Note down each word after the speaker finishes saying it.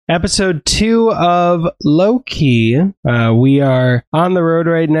Episode 2 of Loki. We are on the road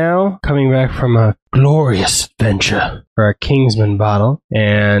right now, coming back from a glorious adventure for our Kingsman bottle.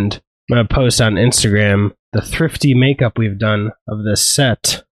 And I'm going to post on Instagram the thrifty makeup we've done of this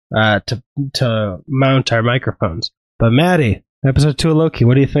set to mount our microphones. But Maddie, episode 2 of Loki,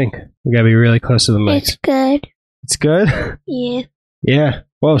 what do you think? We got to be really close to the mic. It's good. It's good? Yeah. Yeah.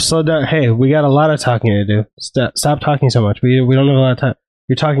 Whoa, slow down. Hey, we got a lot of talking to do. Stop talking so much. We don't have a lot of time.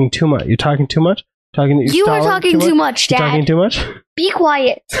 You're talking too much. You're talking too much? You are talking too much, Dad. You're talking too much? Be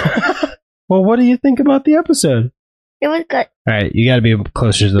quiet. Well, what do you think about the episode? It was good. All right, you got to be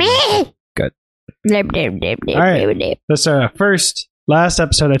closer to the mic. Good. All right, let's start off. First, last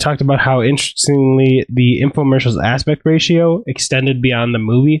episode, I talked about how interestingly the infomercials aspect ratio extended beyond the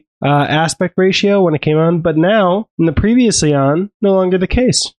movie aspect ratio when it came on, but now, in the previously on, no longer the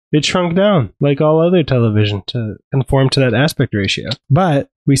case. It shrunk down, like all other television, to conform to that aspect ratio. But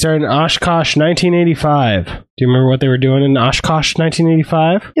we started in Oshkosh 1985. Do you remember what they were doing in Oshkosh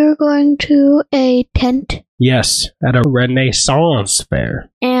 1985? They were going to a tent. Yes, at a Renaissance fair.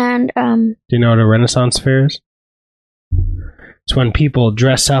 And, Do you know what a Renaissance fair is? It's when people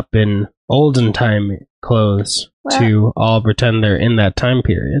dress up in olden time clothes to all pretend they're in that time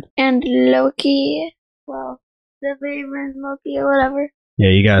period. And Loki, the favorite Loki or whatever. Yeah,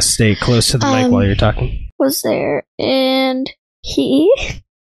 you gotta stay close to the mic while you're talking. Was there, and he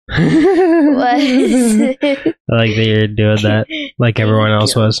was. I like that you're doing that, like everyone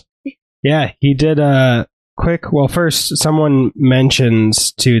else was. Yeah, he did a quick. Well, first, someone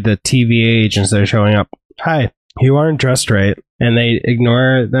mentions to the TVA agents that are showing up, "Hi, you aren't dressed right," and they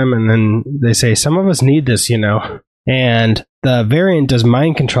ignore them, and then they say, "Some of us need this, you know." And the variant does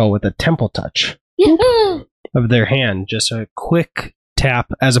mind control with a temple touch of their hand, just a quick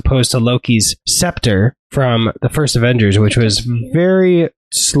tap, as opposed to Loki's scepter from the first Avengers, which was very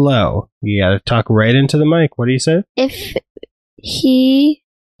slow. You gotta talk right into the mic. What do you say? If he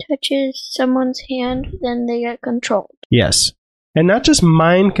touches someone's hand, then they get controlled. Yes. And not just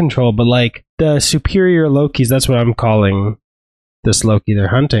mind control, but like the superior Lokis, that's what I'm calling this Loki they're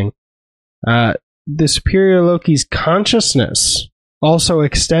hunting. The superior Loki's consciousness also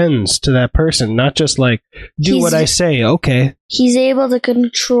extends to that person, not just like, do what I say, okay. He's able to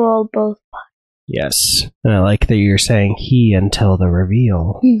control both bodies. Yes. And I like that you're saying he until the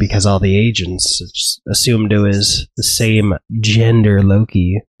reveal, because all the agents assumed it was the same gender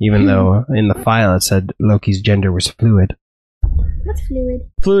Loki, even though in the file it said Loki's gender was fluid. What's fluid?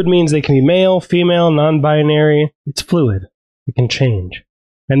 Fluid means they can be male, female, non-binary. It's fluid. It can change.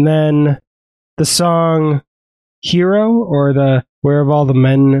 And then the song Hero, or the Where Have All the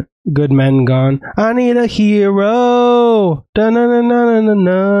Men, Good Men Gone? I need a hero.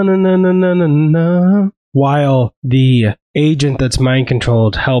 While the agent that's mind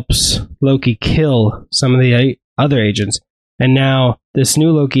controlled helps Loki kill some of the other agents. And now this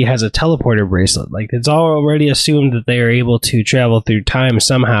new Loki has a teleporter bracelet. Like, it's already assumed that they are able to travel through time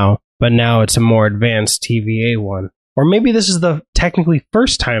somehow, but now it's a more advanced TVA one. Or maybe this is the technically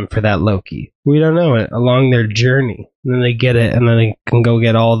first time for that Loki. We don't know it along their journey. And then they get it, and then they can go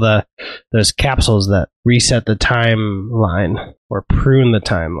get all those capsules that reset the timeline or prune the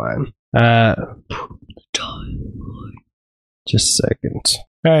timeline. Just a second.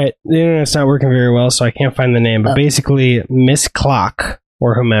 All right, the internet's not working very well, so I can't find the name. But basically, Miss Clock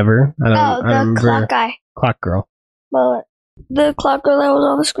or whomever. I don't remember. Clock guy. Clock girl. Well, the clock girl that was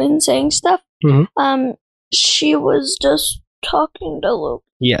on the screen saying stuff. Mm-hmm. She was just talking to Loki.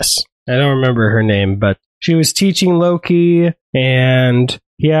 Yes. I don't remember her name, but she was teaching Loki, and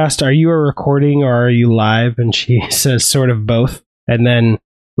he asked, "Are you a recording or are you live?" And she says sort of both. And then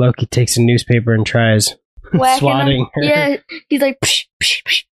Loki takes a newspaper and tries swatting her. Yeah, he's like, psh, psh,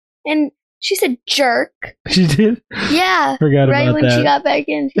 psh. And she said, "Jerk." She did? Yeah. Forgot about that. Right when she got back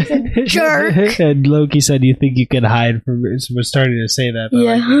in, she said, "Jerk." And Loki said, "You think you can hide from..." We're starting to say that. But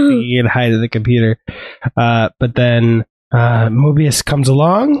yeah. Like, you think you can hide in the computer. But then Mobius comes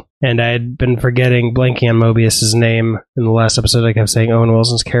along, and I had been blanking on Mobius's name in the last episode. I kept saying Owen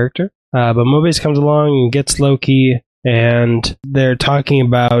Wilson's character. But Mobius comes along and gets Loki, and they're talking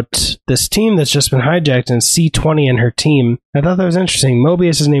about this team that's just been hijacked, and C-20 and her team. I thought that was interesting.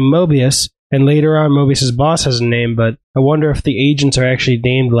 Mobius is named Mobius, and later on Mobius's boss has a name, but I wonder if the agents are actually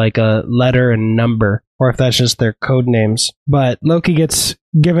named like a letter and number, or if that's just their code names. But Loki gets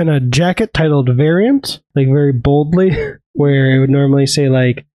given a jacket titled Variant, like very boldly, where it would normally say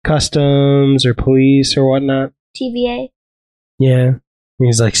like customs or police or whatnot. TVA. Yeah.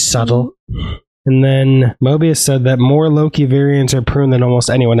 He's like subtle. And then Mobius said that more Loki variants are pruned than almost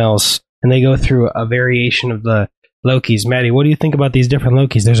anyone else. And they go through a variation of the Lokis. Maddie, what do you think about these different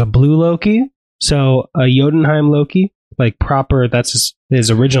Lokis? There's a blue Loki, so a Jotunheim Loki, like proper, that's his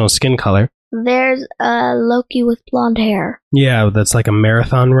original skin color. There's a Loki with blonde hair. Yeah, that's like a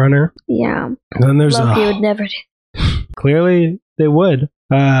marathon runner. Yeah. And then there's Loki would never do. Clearly, they would.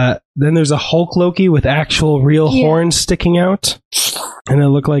 Then there's a Hulk Loki with actual real horns sticking out. And it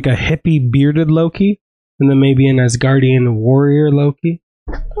looked like a hippie bearded Loki. And then maybe an Asgardian warrior Loki.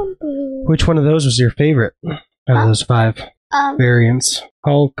 Which one of those was your favorite out of those 5 variants?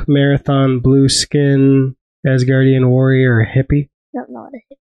 Hulk, marathon, blue skin, Asgardian warrior, or hippie? Don't know what it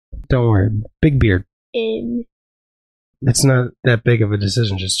is. Don't worry. Big beard. It's not that big of a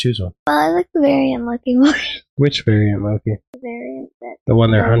decision. Just choose one. Well, I like the variant looking one. Which variant, Loki? The variant that... The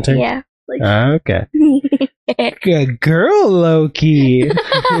one they're hunting? Yeah. Like, Okay. Good girl, Loki.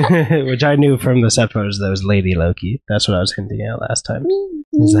 Which I knew from the set photos that was Lady Loki. That's what I was hinting at last time.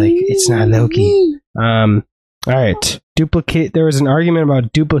 He's like, it's not Loki. All right. There was an argument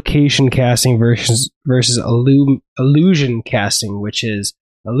about duplication casting versus illusion casting, which is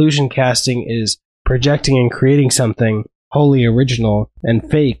illusion casting is projecting and creating something wholly original and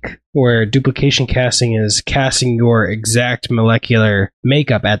fake, where duplication casting is casting your exact molecular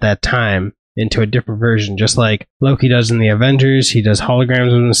makeup at that time into a different version, just like Loki does in the Avengers. He does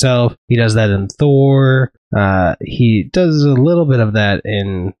holograms of himself. He does that in Thor. He does a little bit of that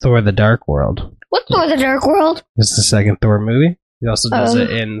in Thor the Dark World. What's Thor the Dark World? This is the second Thor movie. He also does it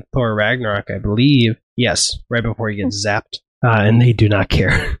in Thor Ragnarok, I believe. Yes, right before he gets zapped. And they do not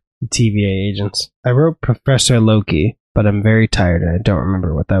care. TVA agents. I wrote Professor Loki, but I'm very tired and I don't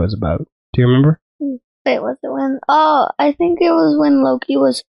remember what that was about. Do you remember? Wait, was it when? Oh, I think it was when Loki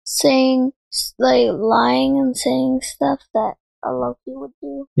was saying, like, lying and saying stuff that a Loki would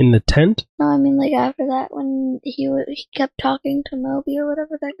do. In the tent? No, I mean, like, after that, when he kept talking to Moby or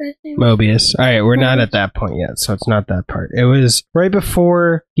whatever that guy's name was. Mobius. Alright, we're not at that point yet, so it's not that part. It was right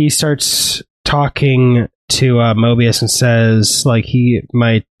before he starts talking to Mobius and says, like, he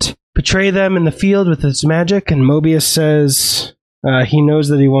might betray them in the field with his magic, and Mobius says he knows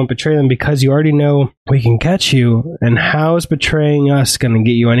that he won't betray them because you already know we can catch you, and how is betraying us going to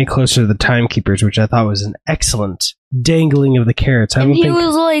get you any closer to the Timekeepers, which I thought was an excellent dangling of the carrots. And he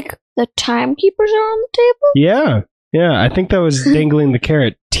was like, the Timekeepers are on the table? Yeah, I think that was dangling the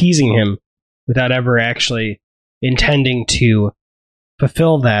carrot, teasing him without ever actually intending to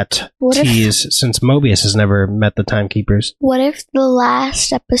fulfill that tease, since Mobius has never met the Timekeepers. What if the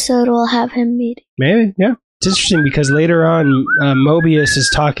last episode will have him meet? Maybe, yeah. It's interesting because later on, Mobius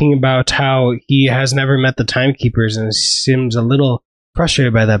is talking about how he has never met the Timekeepers and seems a little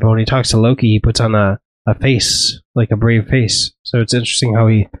frustrated by that, but when he talks to Loki, he puts on a face, like a brave face. So it's interesting how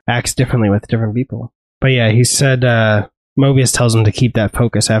he acts differently with different people. But yeah, he said Mobius tells him to keep that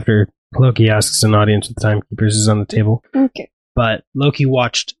focus after Loki asks an audience if the Timekeepers is on the table. Okay. But Loki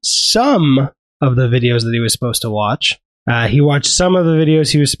watched some of the videos that he was supposed to watch. He watched some of the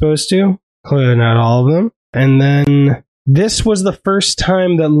videos he was supposed to, clearly not all of them. And then this was the first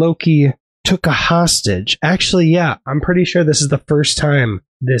time that Loki took a hostage. Actually, yeah, I'm pretty sure this is the first time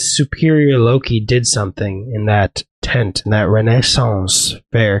this superior Loki did something in that tent, in that Renaissance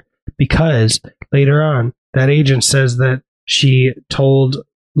fair. Because later on, that agent says that she told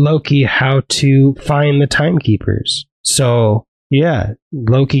Loki how to find the Timekeepers. So, yeah,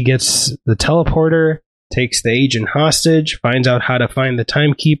 Loki gets the teleporter, takes the agent hostage, finds out how to find the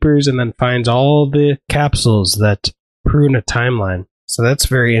Timekeepers, and then finds all the capsules that prune a timeline. So that's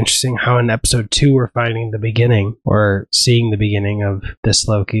very interesting how in episode 2 we're finding the beginning, or seeing the beginning of this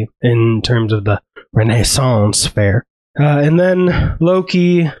Loki in terms of the Renaissance fair. And then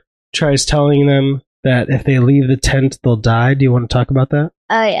Loki tries telling them that if they leave the tent, they'll die. Do you want to talk about that?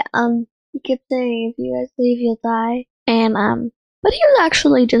 Oh, yeah. He kept saying, if you guys leave, you'll die. And, but he was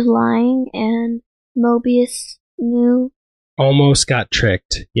actually just lying, and Mobius knew. Almost got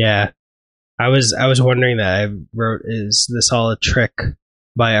tricked. Yeah. I was wondering that. I wrote, is this all a trick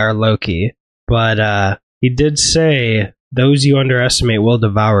by our Loki? But he did say, those you underestimate will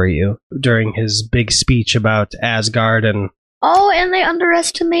devour you, during his big speech about Asgard and... Oh, and they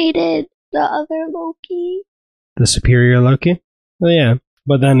underestimated the other Loki. The superior Loki? Well, yeah.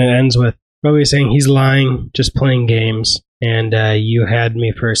 But then it ends with Mobius saying he's lying, just playing games, and you had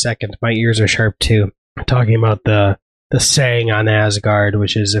me for a second. My ears are sharp too. Talking about the saying on Asgard,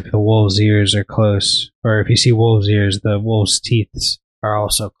 which is if the wolf's ears are close, or if you see wolf's ears, the wolf's teeth are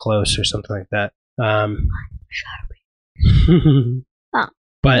also close, or something like that.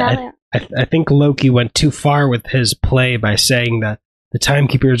 But I think Loki went too far with his play by saying that the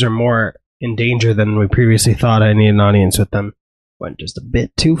Timekeepers are more in danger than we previously thought. I need an audience with them. Went just a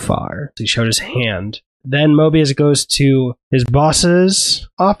bit too far. He showed his hand, then Mobius goes to his boss's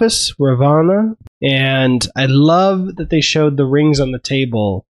office, Ravana, and I love that they showed the rings on the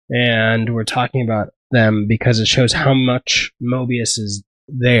table, and we're talking about them because it shows how much Mobius is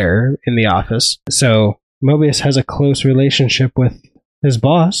there in the office. So Mobius has a close relationship with his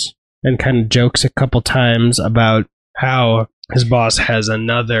boss and kind of jokes a couple times about how his boss has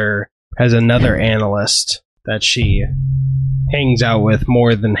another analyst that she hangs out with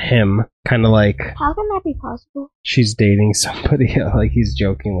more than him. Kind of like, how can that be possible? She's dating somebody. Like, he's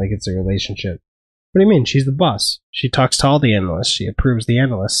joking like it's a relationship. What do you mean? She's the boss. She talks to all the analysts. She approves the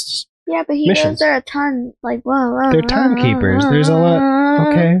analysts. Yeah, but he missions. does there a ton. Like, whoa. They're timekeepers. There's a lot.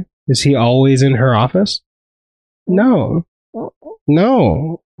 Okay. Is he always in her office? No.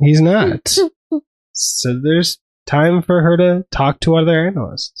 No, he's not. So there's time for her to talk to other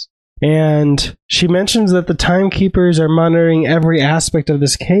analysts. And she mentions that the timekeepers are monitoring every aspect of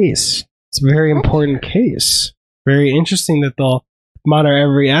this case. It's a very important case. Very interesting that they'll monitor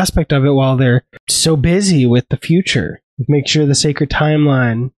every aspect of it while they're so busy with the future. Make sure the sacred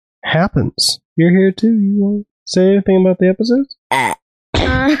timeline happens. You're here too. You want to say anything about the episodes? I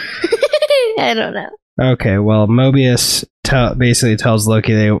don't know. Okay, well, Mobius basically tells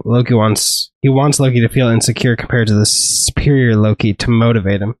Loki Loki wants Loki to feel insecure compared to the superior Loki to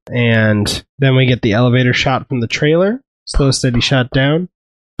motivate him. And then we get the elevator shot from the trailer. Slow, steady shot down.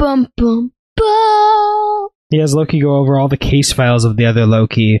 Bum, bum, bum. He has Loki go over all the case files of the other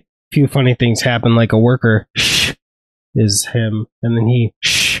Loki. A few funny things happen, like a worker is him, and then he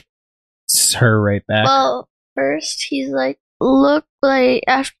it's her right back. Well, first he's like, look, like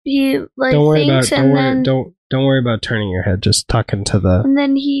after he like don't worry thinks, about, and don't then worry, don't worry about turning your head. Just talking to the. and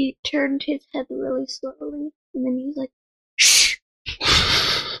then he turned his head really slowly, and then he's like, shh.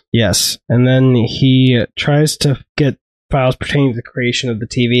 Yes, and then he tries to get files pertaining to the creation of the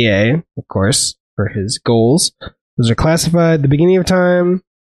TVA, of course, for his goals. Those are classified. The beginning of time,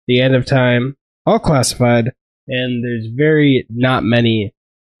 the end of time, all classified. And there's very not many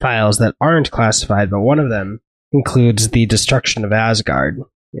files that aren't classified, but one of them includes the destruction of Asgard.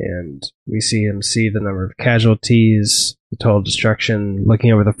 And we see him see the number of casualties, the total destruction,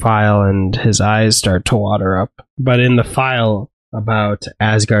 looking over the file, and his eyes start to water up. But in the file about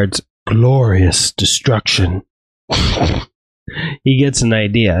Asgard's glorious destruction, he gets an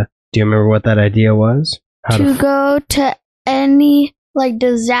idea. Do you remember what that idea was? To go to any like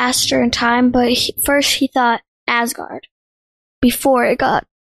disaster in time, but first he thought Asgard before it got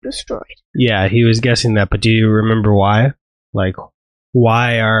destroyed. Yeah, he was guessing that, but do you remember why? Like,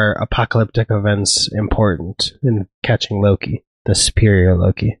 why are apocalyptic events important in catching Loki, the superior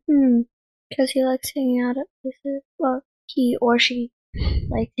Loki? Because he likes hanging out at places. Well, he or she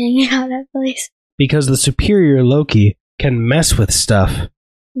likes hanging out at places. Because the superior Loki can mess with stuff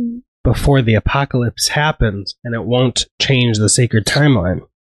before the apocalypse happens, and it won't change the sacred timeline.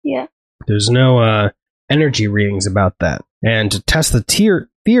 Yeah. There's no energy readings about that. And to test the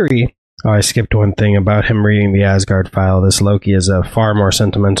theory, I skipped one thing about him reading the Asgard file. This Loki is a far more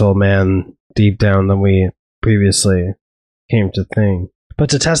sentimental man deep down than we previously came to think. But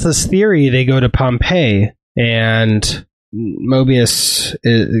to test this theory, they go to Pompeii, and Mobius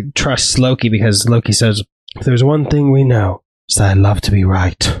trusts Loki because Loki says, if there's one thing we know, it's that I love to be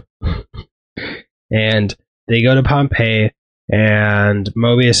right. And they go to Pompeii, and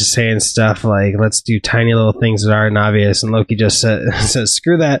Mobius is saying stuff like, let's do tiny little things that aren't obvious, and Loki just says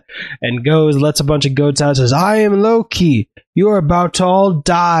screw that, and goes, lets a bunch of goats out, says, I am Loki, you are about to all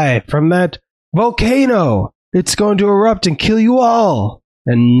die from that volcano, it's going to erupt and kill you all.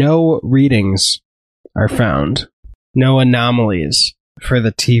 And no readings are found, no anomalies for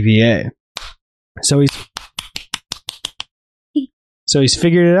the TVA. So he's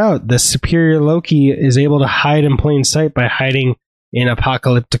figured it out. The superior Loki is able to hide in plain sight by hiding in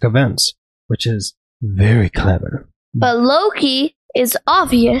apocalyptic events, which is very clever. But Loki is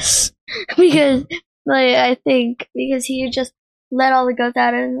obvious because, like, I think because he just let all the goats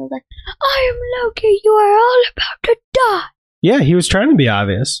out and was like, I am Loki, you are all about to die. Yeah, he was trying to be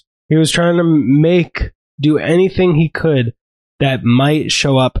obvious. He was trying to do anything he could that might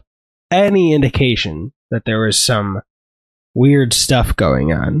show up any indication that there was some weird stuff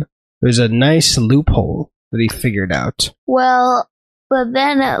going on. It was a nice loophole that he figured out. Well, but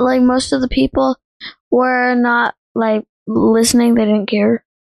then, like, most of the people were not, like, listening. They didn't care.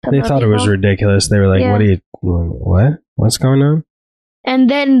 They thought it was ridiculous. They were like, yeah. What's going on? And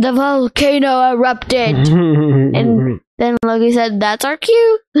then the volcano erupted. And then Loki said, that's our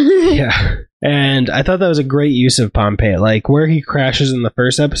cue. Yeah. And I thought that was a great use of Pompeii. Like, where he crashes in the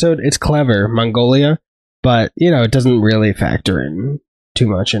first episode, it's clever, Mongolia. But, it doesn't really factor in too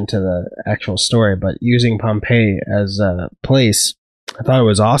much into the actual story, but using Pompeii as a place, I thought it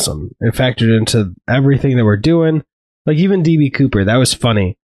was awesome. It factored into everything that we're doing. Like even DB Cooper, that was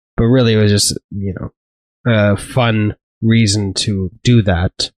funny, but really it was just, a fun reason to do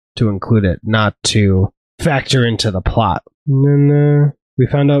that, to include it, not to factor into the plot. And then we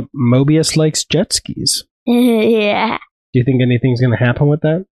found out Mobius likes jet skis. Yeah. Do you think anything's going to happen with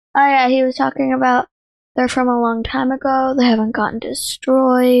that? Oh yeah, he was talking about they're from a long time ago. They haven't gotten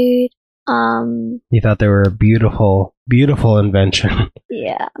destroyed. He thought they were a beautiful, beautiful invention.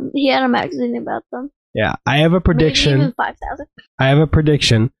 Yeah, he had a magazine about them. Yeah, I have a prediction. Maybe even 5,000. I have a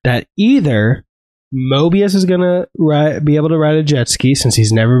prediction that either Mobius is going to be able to ride a jet ski since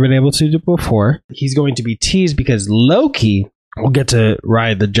he's never been able to do it before. He's going to be teased because Loki will get to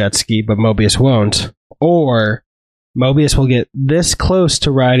ride the jet ski, but Mobius won't. Or Mobius will get this close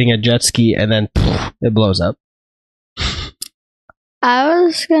to riding a jet ski and then it blows up. I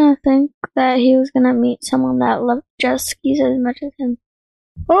was gonna think that he was gonna meet someone that loved jet skis as much as him.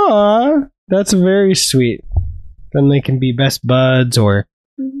 Aw, that's very sweet. Then they can be best buds or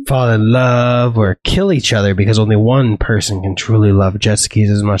fall in love or kill each other because only one person can truly love jet skis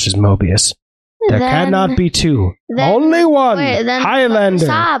as much as Mobius. There cannot be two. Only one. Highlander.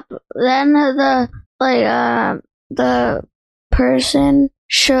 Stop. Then the person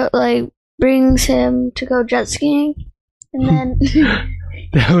brings him to go jet skiing, and then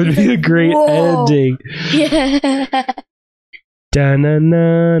that would be a great ending. Yeah.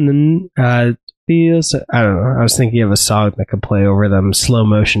 Feels. I don't know. I was thinking of a song that could play over them slow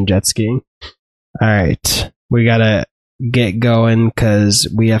motion jet skiing. All right, we gotta get going because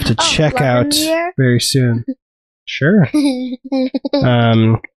we have to check out very soon. Sure. We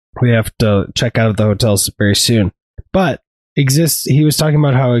have to check out of the hotels very soon. But he was talking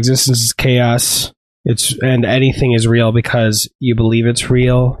about how existence is chaos. And anything is real because you believe it's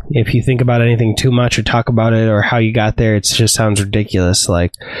real. If you think about anything too much or talk about it or how you got there, it just sounds ridiculous.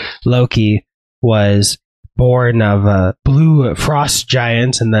 Like Loki was born of a blue frost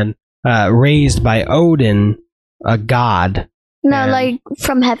giant and then raised by Odin, a god. No, like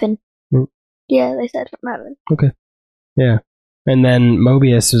from heaven. Yeah, they said from heaven. Okay. Yeah. And then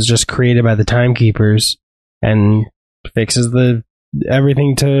Mobius was just created by the Timekeepers and fixes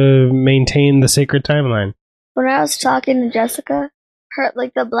everything to maintain the sacred timeline. When I was talking to Jessica,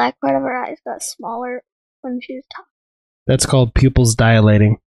 the black part of her eyes got smaller when she was talking. That's called pupils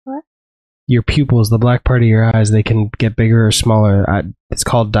dilating. What? Your pupils, the black part of your eyes, they can get bigger or smaller. It's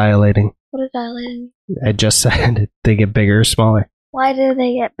called dilating. What is dilating? I just said they get bigger or smaller. Why do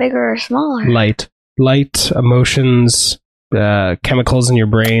they get bigger or smaller? Light, emotions, chemicals in your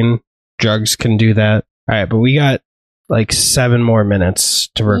brain, drugs can do that. All right, but we got 7 more minutes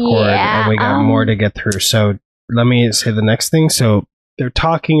to record, and we got more to get through. So let me say the next thing. So they're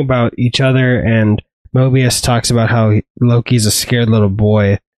talking about each other, and Mobius talks about how Loki's a scared little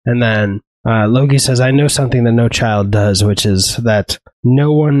boy, and then Loki says, "I know something that no child does, which is that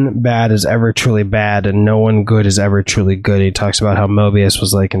no one bad is ever truly bad, and no one good is ever truly good." He talks about how Mobius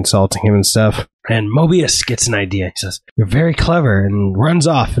was insulting him and stuff, and Mobius gets an idea. He says, "You're very clever," and runs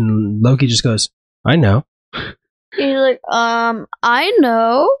off, and Loki just goes, "I know." He's like, I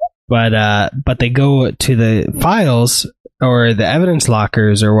know. But they go to the files or the evidence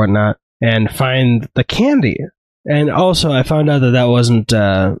lockers or whatnot and find the candy. And also, I found out that wasn't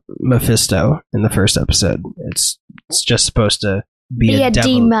Mephisto in the first episode. It's just supposed to be a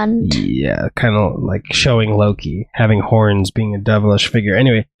demon. Yeah, kind of like showing Loki having horns, being a devilish figure.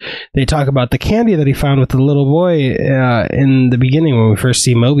 Anyway, they talk about the candy that he found with the little boy in the beginning when we first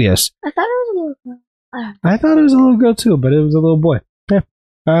see Mobius. I thought it was a little girl. I thought it was a little girl too, but it was a little boy.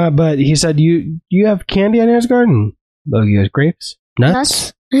 Yeah. But he said, "You have candy on his garden." Loki has grapes,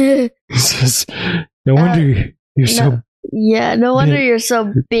 nuts. He says, "No wonder you're so." Yeah, no wonder you're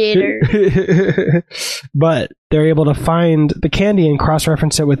so bitter. But they're able to find the candy and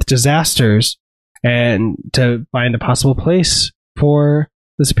cross-reference it with disasters, and to find a possible place for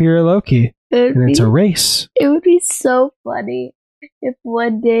the superior Loki. It's a race. It would be so funny if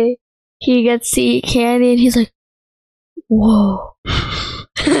one day he gets to eat candy and he's like, "Whoa."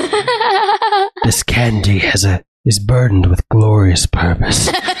 This candy is burdened with glorious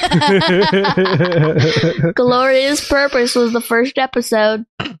purpose. Glorious Purpose was the first episode.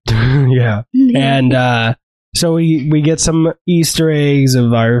 Yeah. And so we get some Easter eggs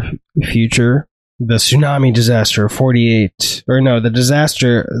of our future. The tsunami disaster of 48, or no, the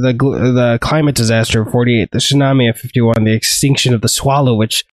climate disaster of 48, the tsunami of 51, the extinction of the swallow,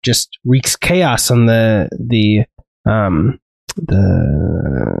 which just wreaks chaos on the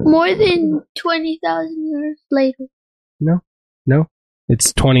more than 20,000 years later. No,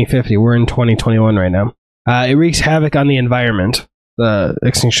 It's 2050. We're in 2021 right now. It wreaks havoc on the environment. The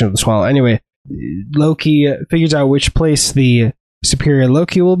extinction of the swallow. Anyway, Loki figures out which place the superior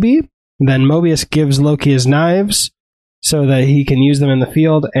Loki will be. Then Mobius gives Loki his knives so that he can use them in the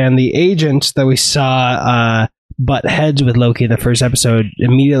field. And the agent that we saw butt heads with Loki in the first episode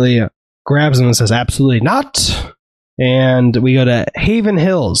immediately grabs him and says, absolutely not. And we go to Haven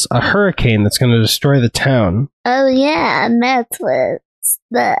Hills, a hurricane that's going to destroy the town. Oh yeah, and that's what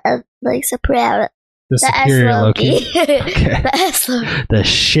the superior. The superior Loki. The S Loki. The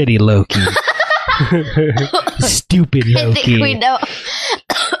shitty Loki. Stupid Loki. I think we know.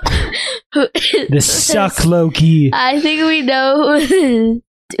 The suck Loki. I think we know who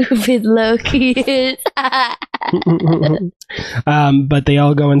the stupid Loki is. But they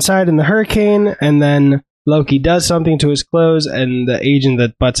all go inside in the hurricane, and then Loki does something to his clothes, and the agent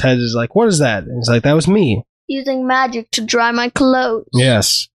that butts heads is like, what is that? And he's like, that was me. Using magic to dry my clothes.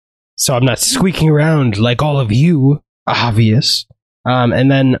 Yes. So I'm not squeaking around like all of you. Obvious.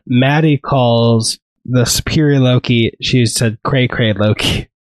 And then Maddie calls the superior Loki, she said cray cray Loki.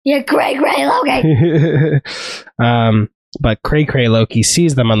 Yeah, cray cray Loki. But cray cray Loki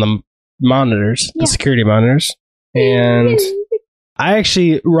sees them on the monitors, the security monitors. And I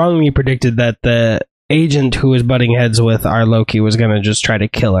actually wrongly predicted that the agent who was butting heads with our Loki was going to just try to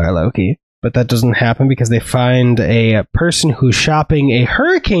kill our Loki. But that doesn't happen because they find a person who's shopping a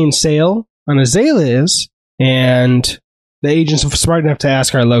hurricane sale on Azaleas, and the agent's smart enough to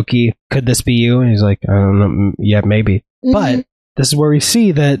ask our Loki, could this be you? And he's like, I don't know, yeah, maybe. Mm-hmm. But this is where we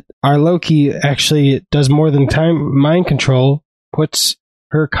see that our Loki actually does more than mind control, puts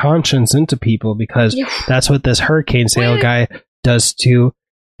her conscience into people, because that's what this hurricane sale guy does to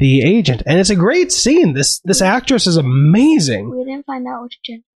the agent. And it's a great scene. This actress is amazing. We didn't find out which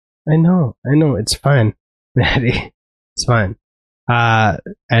gender. I know, it's fine, Maddie. It's fine. I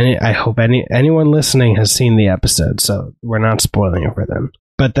hope anyone listening has seen the episode, so we're not spoiling it for them.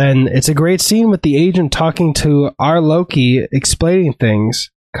 But then it's a great scene with the agent talking to our Loki, explaining things,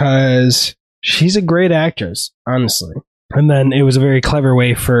 because she's a great actress, honestly. And then it was a very clever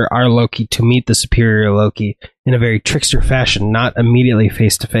way for our Loki to meet the superior Loki in a very trickster fashion, not immediately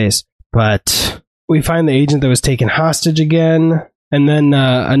face to face. But we find the agent that was taken hostage again. And then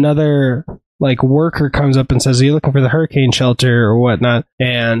another worker comes up and says, are you looking for the hurricane shelter or whatnot?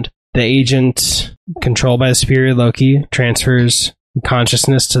 And the agent, controlled by the superior Loki, transfers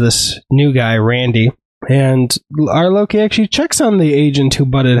consciousness to this new guy, Randy. And our Loki actually checks on the agent who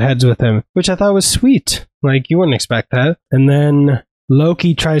butted heads with him, which I thought was sweet. You wouldn't expect that. And then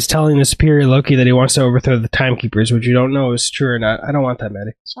Loki tries telling the superior Loki that he wants to overthrow the timekeepers, which you don't know is true or not. I don't want that,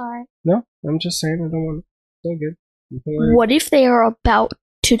 Maddie. Sorry. No, I'm just saying I don't want it. It's all good. What if they are about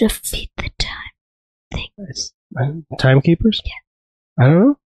to defeat the time things? Timekeepers? Yeah. I don't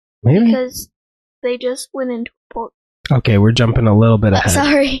know. Maybe. Because they just went into a port. Okay, we're jumping a little bit ahead.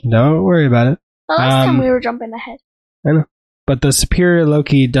 Sorry. Don't worry about it. The last time we were jumping ahead. I know. But the superior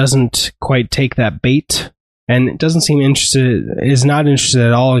Loki doesn't quite take that bait, and it doesn't seem is not interested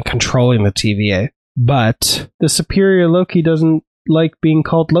at all in controlling the TVA. But the superior Loki doesn't like being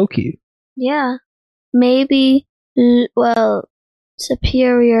called Loki. Yeah. Maybe,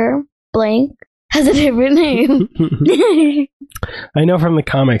 superior blank has a different name. I know from the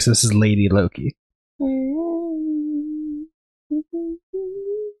comics this is Lady Loki.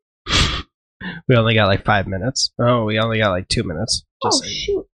 We only got 5 minutes. Oh, we only got 2 minutes.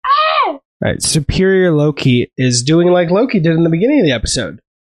 Shoot. Ah! Alright, superior Loki is doing like Loki did in the beginning of the episode.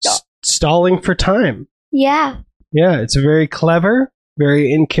 Stalling for time. Yeah. Yeah, it's very clever,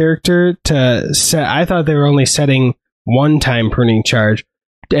 very in character to set. I thought they were only setting one time pruning charge.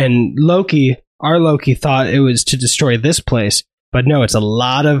 And our Loki thought it was to destroy this place. But no, it's a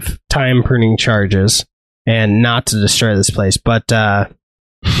lot of time pruning charges and not to destroy this place. But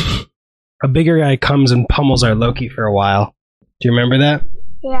a bigger guy comes and pummels our Loki for a while. Do you remember that?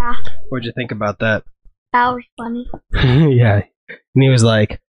 Yeah. What'd you think about that? That was funny. Yeah. And he was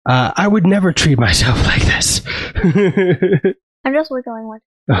like, I would never treat myself like this. I'm just wiggling one.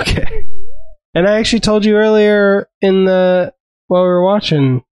 Okay. And I actually told you earlier while we were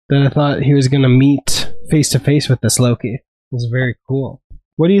watching that I thought he was going to meet face to face with this Loki. It was very cool.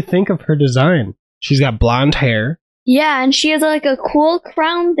 What do you think of her design? She's got blonde hair. Yeah, and she has a cool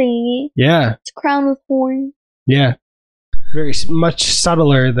crown thingy. Yeah. It's a crown with horns. Yeah. Very much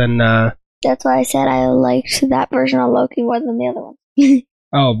subtler than... That's why I said I liked that version of Loki more than the other one.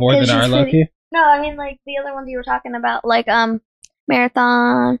 Oh, more than our Loki? No, I mean the other ones you were talking about,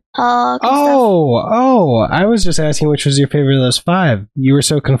 Marathon, Hulk, and stuff. Oh, I was just asking which was your favorite of those 5. You were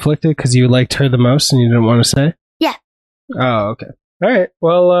so conflicted because you liked her the most and you didn't want to say? Yeah. Oh, okay. All right.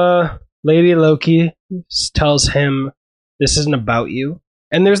 Well, Lady Loki tells him this isn't about you.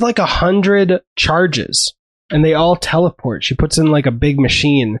 And there's like 100 charges, and they all teleport. She puts in like a big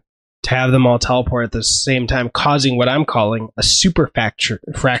machine to have them all teleport at the same time, causing what I'm calling a super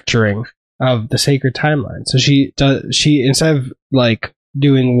fracturing of the sacred timeline. So she instead of like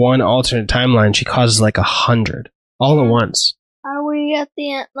doing one alternate timeline, she causes like 100 all at once. Are we at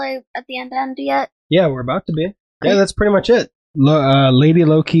the end? Like at the end yet? Yeah, we're about to be. Yeah, that's pretty much it. Lady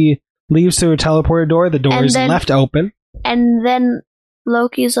Loki leaves through a teleporter door. The door is left open. And then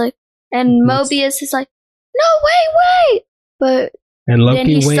Loki's like, and Mobius is like, no, wait. But and Loki then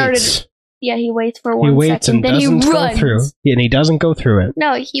he waits. He waits for 1 second. He waits and then doesn't he runs. go through. Yeah, and he doesn't go through it.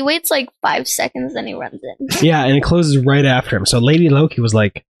 No, he waits like 5 seconds, then he runs in. Yeah, and it closes right after him. So Lady Loki was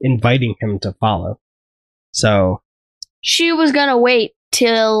like inviting him to follow. So she was gonna wait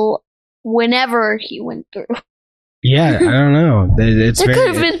till whenever he went through. Yeah, I don't know. It could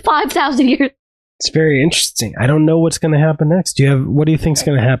have been 5,000 years. It's very interesting. I don't know what's going to happen next. What do you think's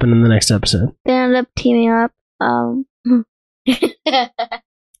going to happen in the next episode? They end up teaming up.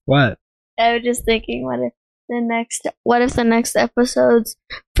 What? I was just thinking, what if the next episode's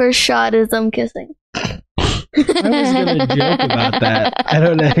first shot is them kissing? I was going to joke about that. I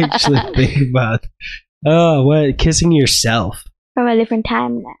don't actually think about. Oh, what? Kissing yourself from a different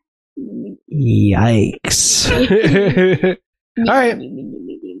time now. Yikes! All right.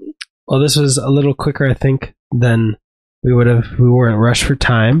 Well, this was a little quicker, I think, than we would have. We weren't rushed for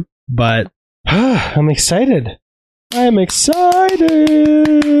time, but I'm excited. I'm excited.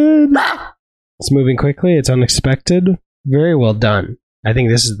 It's moving quickly. It's unexpected. Very well done. I think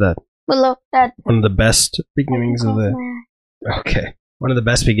this is one of the best beginnings of the. Okay, one of the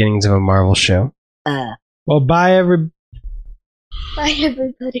best beginnings of a Marvel show. Well, bye everybody. Bye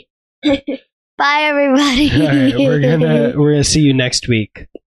everybody. Bye everybody. All right, we're gonna see you next week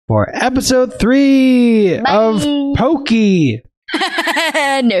for episode 3 of Pokey.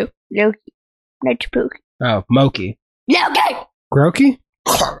 No, Loki, not Pokey. Oh, Moki. Loki. Groki.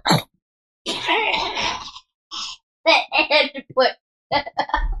 All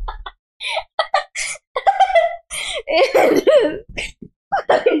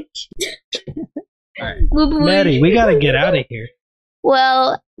right. Maddie, we gotta get out of here.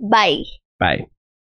 Well, bye. Bye.